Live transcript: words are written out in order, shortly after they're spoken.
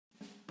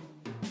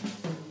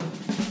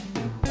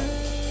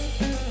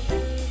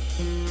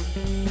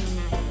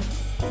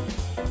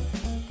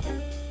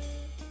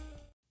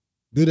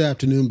Good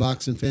afternoon,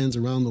 boxing fans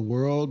around the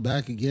world.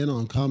 Back again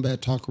on Combat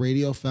Talk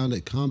Radio, found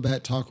at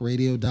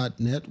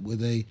combattalkradio.net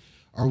with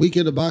our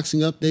weekend of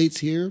boxing updates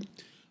here.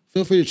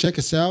 Feel free to check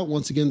us out.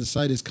 Once again, the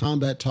site is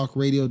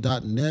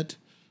combattalkradio.net.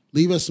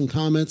 Leave us some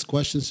comments,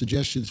 questions,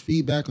 suggestions,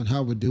 feedback on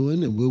how we're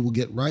doing, and we will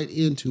get right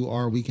into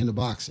our weekend of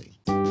boxing.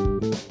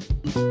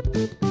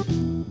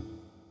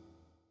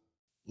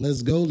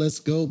 Let's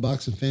go,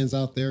 boxing fans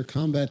out there.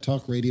 Combat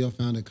Talk Radio,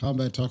 found at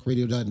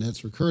combattalkradio.net.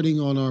 It's recording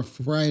on our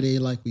Friday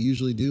like we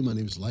usually do. My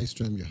name is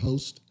Lystrom, your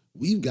host.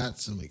 We've got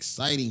some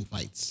exciting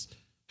fights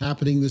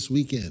happening this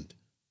weekend.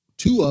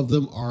 Two of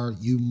them are,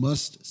 you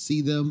must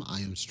see them. I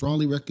am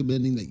strongly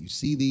recommending that you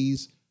see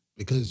these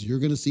because you're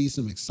going to see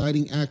some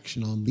exciting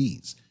action on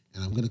these.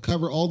 And I'm going to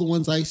cover all the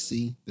ones I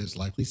see. There's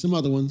likely some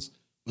other ones,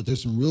 but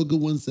there's some real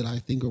good ones that I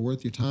think are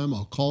worth your time.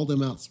 I'll call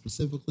them out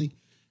specifically.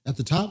 At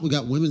the top, we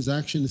got women's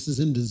action. This is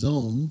in the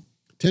zone.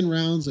 10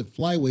 rounds of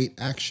flyweight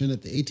action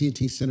at the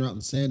AT&T Center out in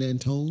San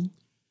Antonio.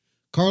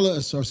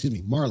 Marlon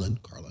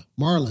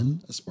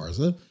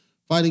Esparza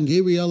fighting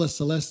Gabriela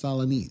Celeste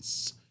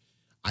Alanis.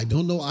 I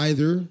don't know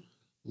either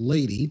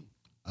lady.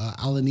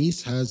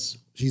 Alanis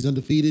she's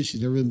undefeated.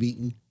 She's never been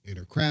beaten in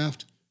her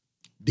craft.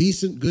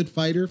 Decent, good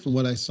fighter from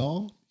what I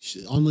saw.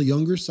 On the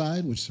younger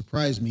side, which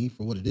surprised me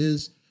for what it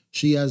is.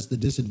 She has the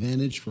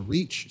disadvantage for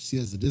reach. She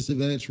has the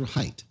disadvantage for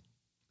height.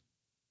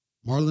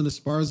 Marlon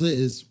Esparza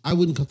is, I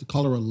wouldn't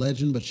call her a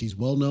legend, but she's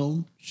well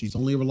known. She's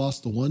only ever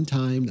lost the one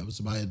time. That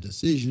was by a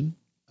decision.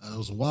 It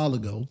was a while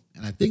ago.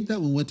 And I think that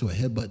one went to a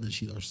headbutt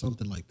or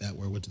something like that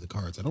where it went to the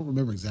cards. I don't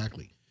remember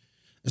exactly.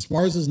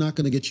 Esparza is not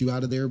going to get you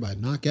out of there by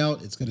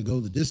knockout. It's going to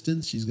go the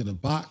distance. She's going to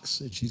box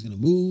and she's going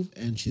to move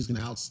and she's going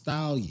to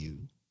outstyle you.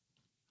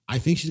 I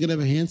think she's going to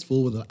have her hands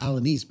full with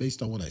Alanis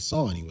based on what I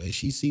saw anyway.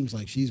 She seems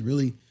like she's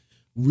really,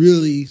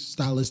 really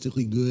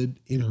stylistically good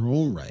in her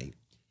own right.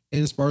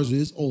 And Esparza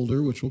is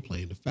older, which will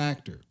play into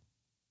factor.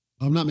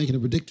 I'm not making a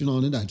prediction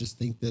on it. I just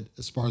think that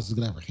Esparza is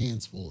going to have her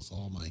hands full. It's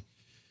all my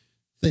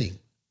thing.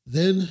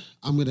 Then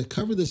I'm going to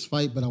cover this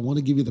fight, but I want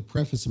to give you the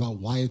preface about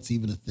why it's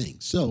even a thing.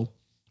 So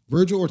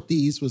Vergil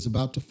Ortiz was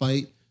about to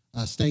fight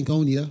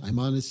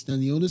Imanis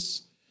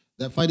Stanionis.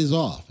 That fight is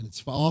off. And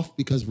it's off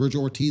because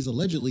Vergil Ortiz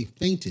allegedly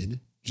fainted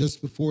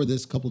just before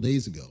this a couple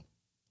days ago.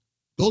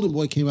 Golden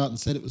Boy came out and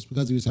said it was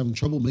because he was having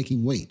trouble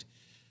making weight.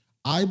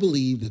 I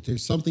believe that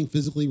there's something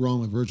physically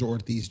wrong with Vergil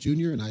Ortiz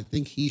Jr., and I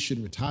think he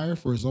should retire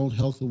for his own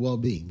health and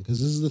well-being because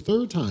this is the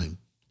third time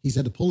he's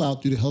had to pull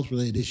out due to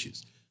health-related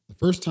issues. The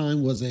first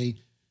time was an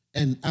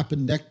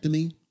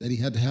appendectomy that he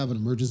had to have, an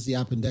emergency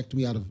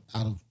appendectomy out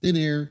of thin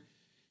air.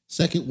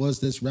 Second was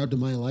this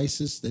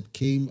rhabdomyolysis that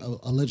came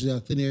allegedly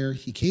out of thin air.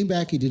 He came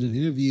back, he did an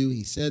interview.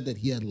 He said that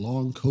he had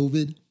long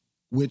COVID,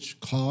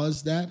 which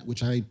caused that,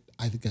 which I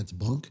think that's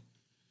bunk.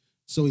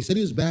 So he said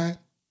he was back.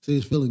 So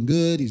he's feeling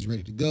good. He's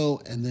ready to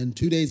go. And then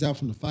 2 days out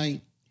from the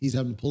fight, he's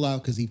having to pull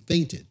out because he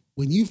fainted.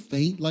 When you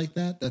faint like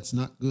that, that's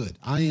not good.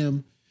 I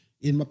am,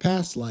 in my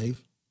past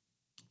life,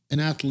 an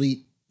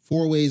athlete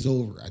 4 ways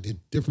over. I did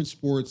different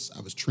sports.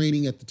 I was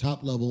training at the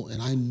top level,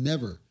 and I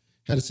never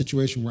had a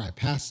situation where I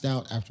passed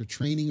out after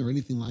training or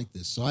anything like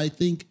this. So I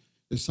think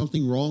there's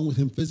something wrong with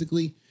him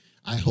physically.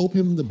 I hope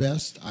him the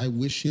best. I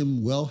wish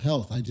him well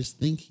health. I just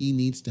think he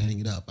needs to hang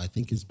it up. I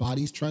think his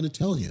body's trying to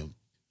tell him,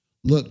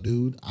 look,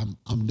 dude,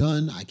 I'm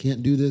done. I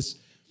can't do this.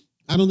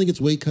 I don't think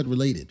it's weight cut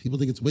related. People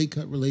think it's weight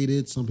cut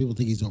related. Some people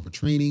think he's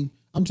overtraining.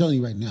 I'm telling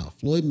you right now,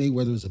 Floyd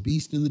Mayweather is a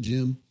beast in the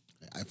gym.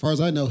 As far as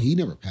I know, he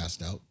never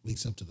passed out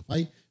weeks up to the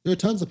fight. There are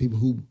tons of people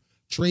who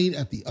train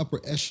at the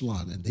upper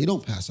echelon and they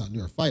don't pass out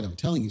near a fight. I'm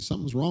telling you,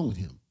 something's wrong with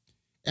him.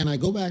 And I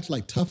go back to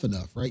like Tough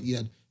Enough, right? You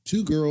had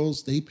 2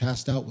 girls, they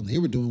passed out when they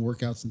were doing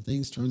workouts and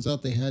things. Turns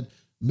out they had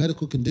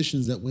medical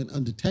conditions that went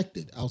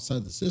undetected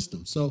outside the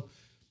system. So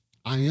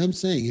I am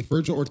saying if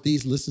Vergil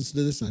Ortiz listens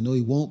to this, and I know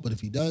he won't, but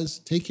if he does,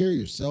 take care of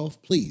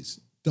yourself. Please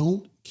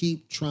don't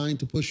keep trying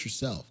to push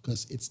yourself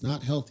because it's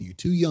not healthy. You're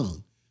too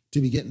young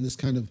to be getting this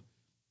kind of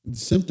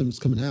symptoms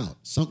coming out.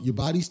 Your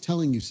body's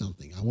telling you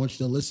something. I want you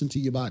to listen to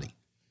your body.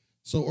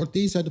 So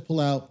Ortiz had to pull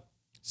out.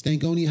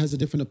 Stankonia has a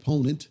different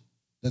opponent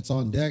that's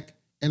on deck,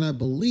 and I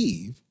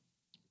believe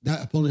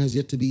that opponent has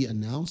yet to be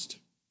announced.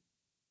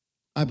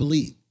 I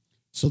believe.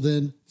 So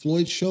then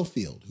Floyd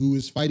Schofield, who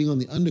is fighting on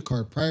the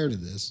undercard prior to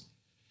this,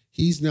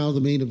 he's now the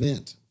main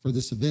event for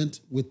this event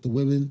with the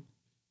women.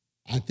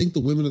 I think the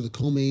women are the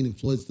co-main and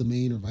Floyd's the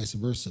main or vice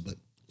versa. But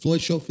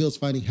Floyd Schofield's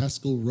fighting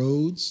Haskell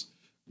Rhodes.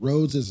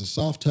 Rhodes is a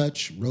soft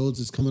touch.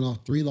 Rhodes is coming off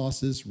 3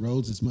 losses.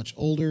 Rhodes is much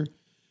older.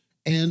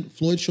 And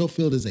Floyd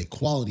Schofield is a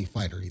quality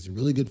fighter. He's a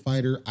really good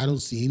fighter. I don't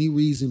see any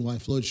reason why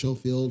Floyd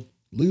Schofield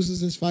loses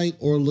this fight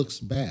or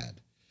looks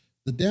bad.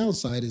 The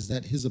downside is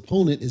that his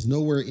opponent is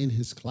nowhere in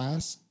his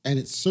class, and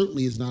it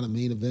certainly is not a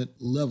main event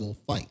level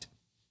fight.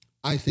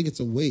 I think it's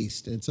a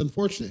waste. And it's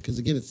unfortunate because,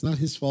 again, it's not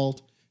his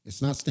fault.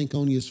 It's not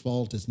Stankonia's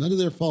fault. It's none of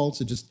their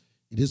faults. It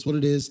is what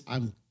it is.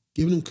 I'm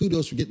giving him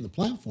kudos for getting the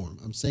platform.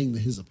 I'm saying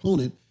that his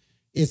opponent,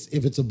 if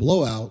it's a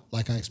blowout,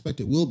 like I expect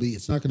it will be,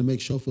 it's not going to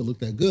make Schofield look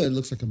that good. It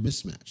looks like a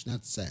mismatch.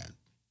 That's sad.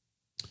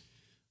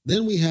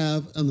 Then we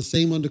have on the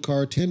same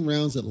undercard, 10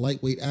 rounds at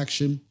lightweight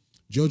action.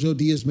 Jojo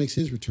Diaz makes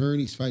his return.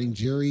 He's fighting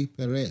Jerry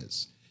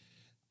Perez.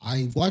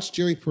 I watched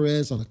Jerry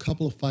Perez on a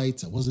couple of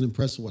fights. I wasn't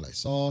impressed with what I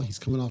saw. He's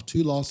coming off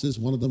 2 losses,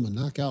 one of them a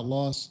knockout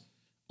loss,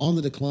 on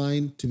the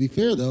decline. To be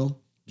fair, though,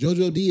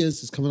 Jojo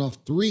Diaz is coming off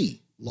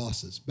 3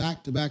 losses,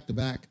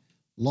 back-to-back-to-back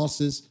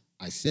losses.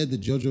 I said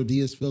that Jojo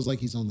Diaz feels like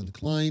he's on the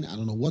decline. I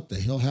don't know what the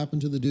hell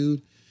happened to the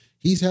dude.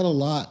 He's had a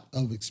lot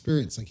of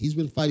experience. Like, he's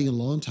been fighting a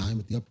long time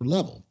at the upper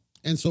level.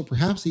 And so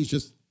perhaps he's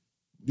just,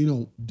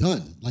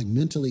 done. Like,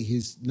 mentally,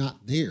 he's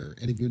not there.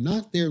 And if you're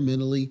not there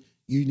mentally,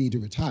 you need to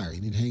retire.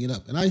 You need to hang it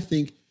up. And I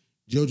think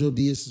Jojo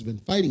Diaz has been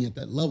fighting at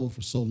that level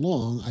for so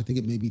long. I think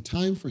it may be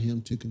time for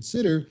him to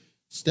consider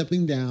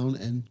stepping down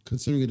and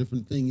considering a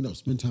different thing,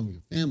 spend time with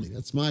your family.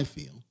 That's my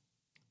feel.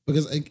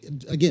 Because,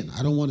 again,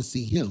 I don't want to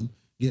see him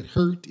get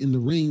hurt in the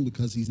ring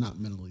because he's not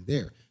mentally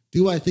there.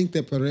 Do I think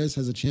that Perez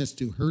has a chance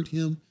to hurt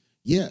him?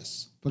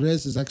 Yes.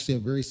 Perez is actually a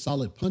very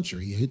solid puncher.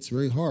 He hits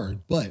very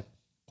hard. But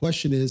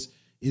question is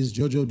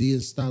Jojo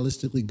Diaz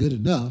stylistically good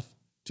enough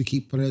to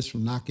keep Perez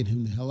from knocking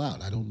him the hell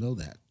out? I don't know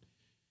that.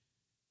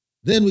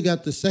 Then we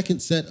got the second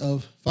set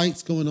of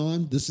fights going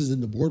on. This is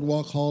in the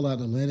Boardwalk Hall out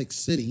in Atlantic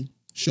City.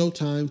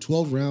 Showtime,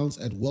 12 rounds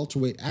at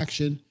welterweight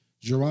action.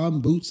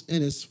 Jaron Boots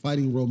Ennis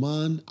fighting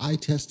Roman I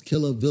Test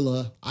Killa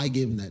Villa. I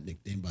gave him that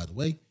nickname, by the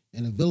way.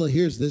 And if Villa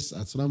hears this,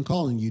 that's what I'm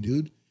calling you,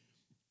 dude.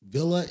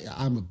 Villa,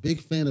 I'm a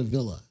big fan of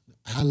Villa.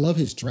 I love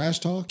his trash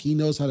talk. He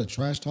knows how to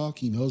trash talk.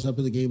 He knows how to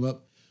put the game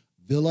up.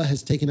 Villa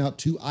has taken out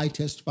 2 I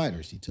Test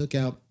fighters. He took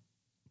out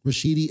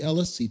Rashidi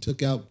Ellis. He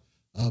took out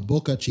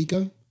Boca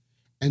Chica.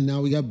 And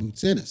now we got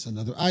Boots Ennis,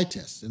 another I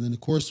Test. And then,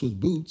 of course, with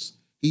Boots,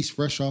 he's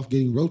fresh off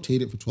getting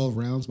rotated for 12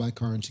 rounds by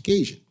Karan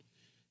Chikagian.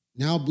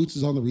 Now Boots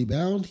is on the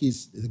rebound.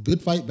 He's a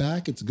good fight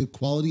back. It's a good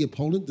quality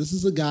opponent. This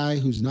is a guy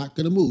who's not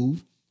going to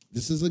move.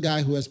 This is a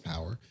guy who has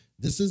power.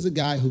 This is a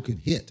guy who can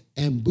hit.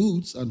 And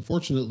Boots,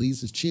 unfortunately,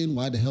 leaves his chin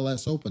wide the hell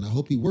ass open. I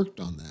hope he worked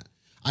on that.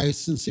 I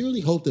sincerely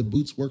hope that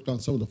Boots worked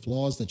on some of the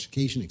flaws that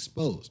Chikagian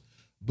exposed.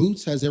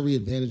 Boots has every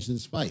advantage in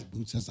this fight.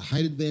 Boots has the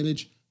height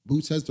advantage.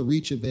 Boots has the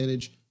reach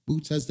advantage.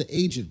 Boots has the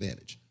age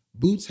advantage.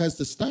 Boots has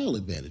the style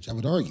advantage, I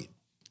would argue.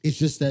 It's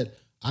just that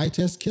I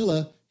Test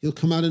Killa, he'll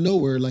come out of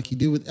nowhere like he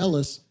did with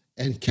Ellis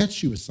and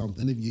catch you with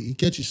something. He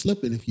catch you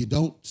slipping if you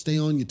don't stay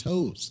on your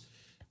toes.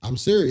 I'm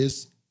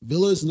serious.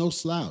 Villa is no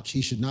slouch.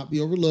 He should not be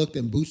overlooked,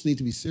 and Boots need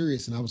to be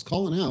serious. And I was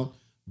calling out,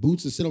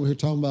 Boots is sitting over here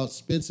talking about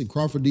Spence and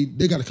Crawford.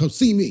 They got to come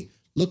see me.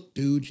 Look,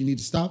 dude, you need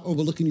to stop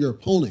overlooking your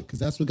opponent because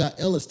that's what got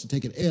Ellis to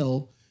take an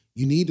L.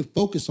 You need to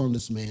focus on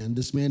this man.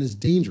 This man is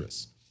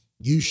dangerous.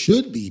 You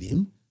should beat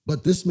him,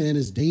 but this man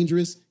is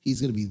dangerous.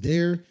 He's going to be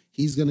there.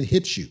 He's going to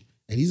hit you,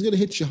 and he's going to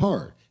hit you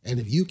hard. And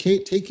if you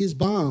can't take his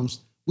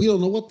bombs, we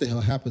don't know what the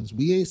hell happens.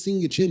 We ain't seen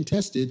your chin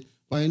tested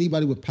by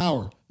anybody with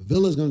power.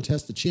 Villa's going to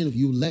test the chin if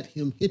you let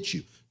him hit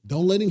you.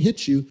 Don't let him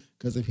hit you,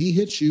 because if he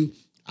hits you,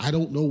 I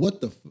don't know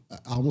what I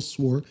almost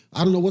swore.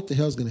 I don't know what the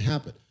hell is going to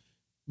happen.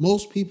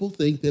 Most people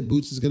think that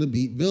Boots is going to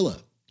beat Villa.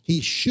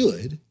 He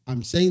should.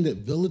 I'm saying that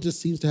Villa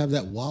just seems to have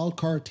that wild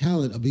card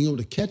talent of being able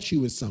to catch you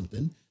with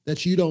something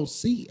that you don't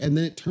see, and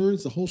then it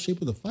turns the whole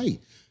shape of the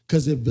fight.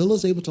 Because if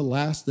Villa's able to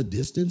last the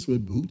distance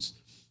with Boots,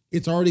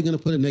 it's already going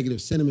to put a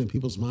negative sentiment in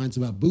people's minds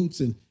about Boots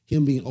and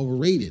him being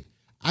overrated.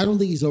 I don't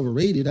think he's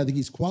overrated. I think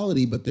he's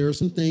quality, but there are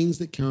some things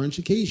that Karan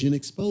Chikagian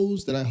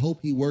exposed that I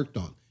hope he worked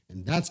on,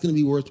 and that's going to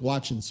be worth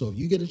watching. So if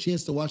you get a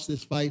chance to watch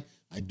this fight,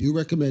 I do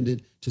recommend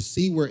it to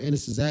see where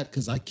Ennis is at,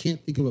 because I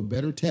can't think of a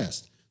better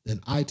test than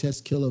I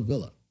Test Killa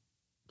Villa.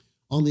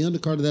 On the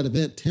undercard of that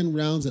event, 10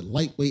 rounds at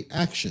lightweight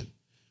action.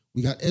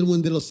 We got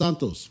Edwin de los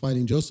Santos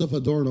fighting Joseph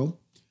Adorno.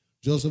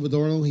 Joseph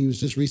Adorno, he was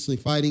just recently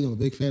fighting. I'm a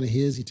big fan of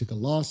his. He took a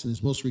loss in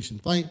his most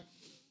recent fight.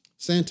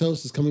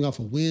 Santos is coming off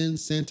a win.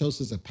 Santos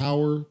is a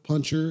power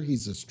puncher.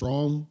 He's a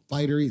strong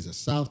fighter. He's a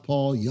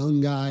southpaw,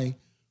 young guy,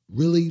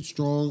 really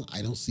strong.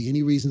 I don't see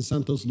any reason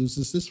Santos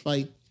loses this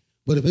fight.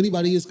 But if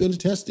anybody is going to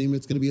test him,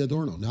 it's going to be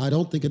Adorno. Now, I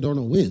don't think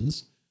Adorno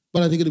wins,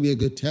 but I think it'll be a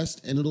good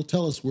test, and it'll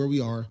tell us where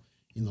we are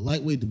in the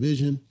lightweight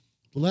division.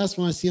 The last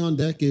one I see on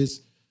deck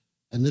is,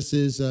 and this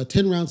is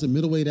 10 rounds of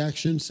middleweight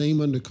action, same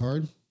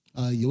undercard.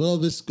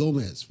 Yoelvis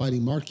Gomez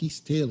fighting Marquise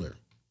Taylor.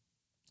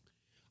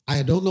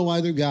 I don't know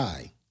either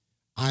guy.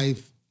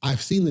 I've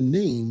seen the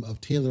name of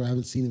Taylor. I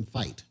haven't seen him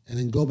fight. And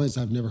then Gomez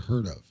I've never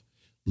heard of.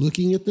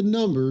 Looking at the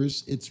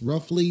numbers, it's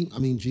roughly,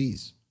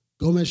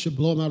 Gomez should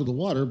blow him out of the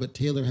water, but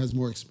Taylor has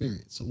more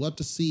experience. So we'll have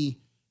to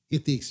see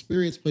if the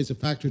experience plays a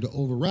factor to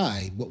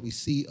override what we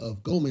see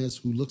of Gomez,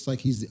 who looks like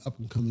he's the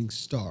up-and-coming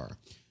star.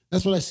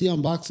 That's what I see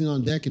on Boxing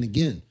on Deck. And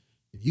again,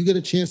 if you get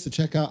a chance to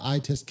check out I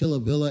Test Killa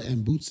Villa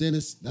and Boots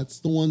Ennis, that's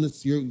the one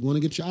you want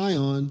to get your eye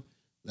on.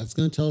 That's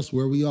going to tell us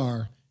where we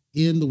are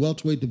in the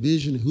welterweight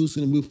division, who's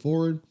going to move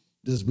forward.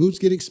 Does Boots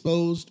get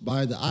exposed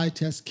by the I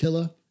Test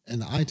Killa,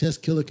 and the I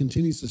Test Killa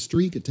continues the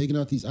streak of taking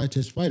out these I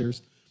Test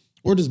fighters?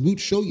 Or does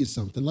Boots show you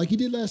something like he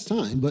did last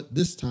time, but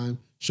this time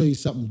show you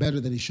something better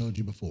than he showed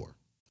you before?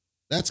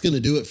 That's going to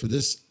do it for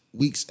this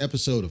week's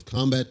episode of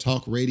Combat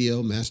Talk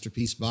Radio,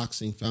 Masterpiece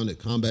Boxing, found at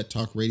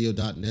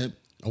combattalkradio.net.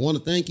 I want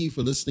to thank you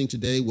for listening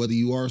today, whether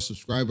you are a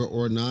subscriber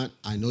or not.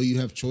 I know you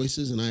have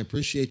choices, and I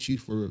appreciate you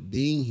for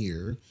being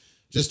here.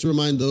 Just to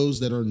remind those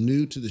that are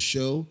new to the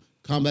show,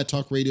 Combat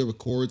Talk Radio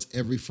records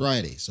every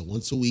Friday, so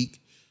once a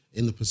week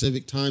in the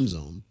Pacific time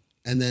zone.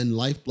 And then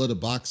Lifeblood of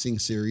Boxing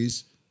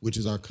series, which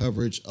is our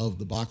coverage of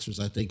the boxers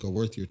I think are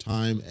worth your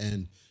time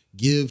and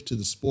give to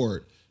the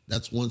sport.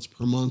 That's once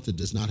per month. It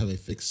does not have a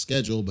fixed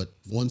schedule, but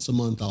once a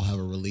month I'll have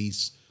a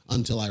release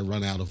until I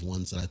run out of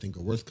ones that I think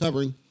are worth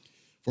covering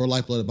for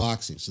Lifeblood of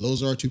Boxing. So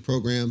those are our two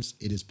programs.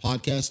 It is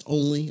podcast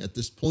only at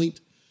this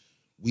point.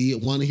 We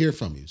want to hear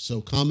from you.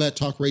 So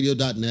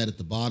combattalkradio.net at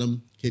the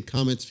bottom. Hit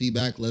comments,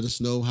 feedback. Let us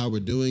know how we're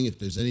doing. If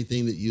there's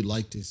anything that you'd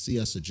like to see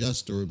us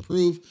adjust or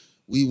improve,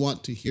 we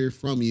want to hear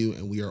from you,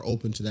 and we are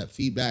open to that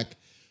feedback.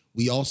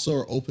 We also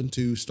are open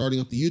to starting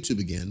up the YouTube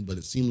again, but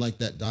it seemed like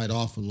that died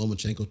off when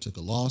Lomachenko took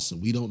a loss,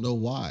 and we don't know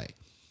why.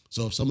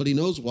 So if somebody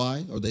knows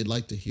why, or they'd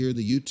like to hear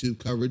the YouTube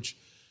coverage,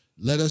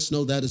 let us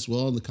know that as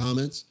well in the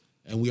comments.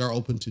 And we are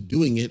open to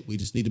doing it. We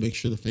just need to make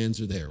sure the fans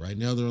are there. Right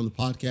now, they're on the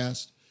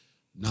podcast,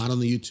 not on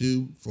the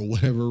YouTube for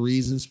whatever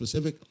reason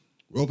specific.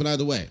 We're open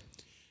either way.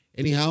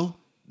 Anyhow,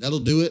 that'll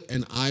do it.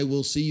 And I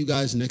will see you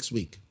guys next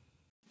week.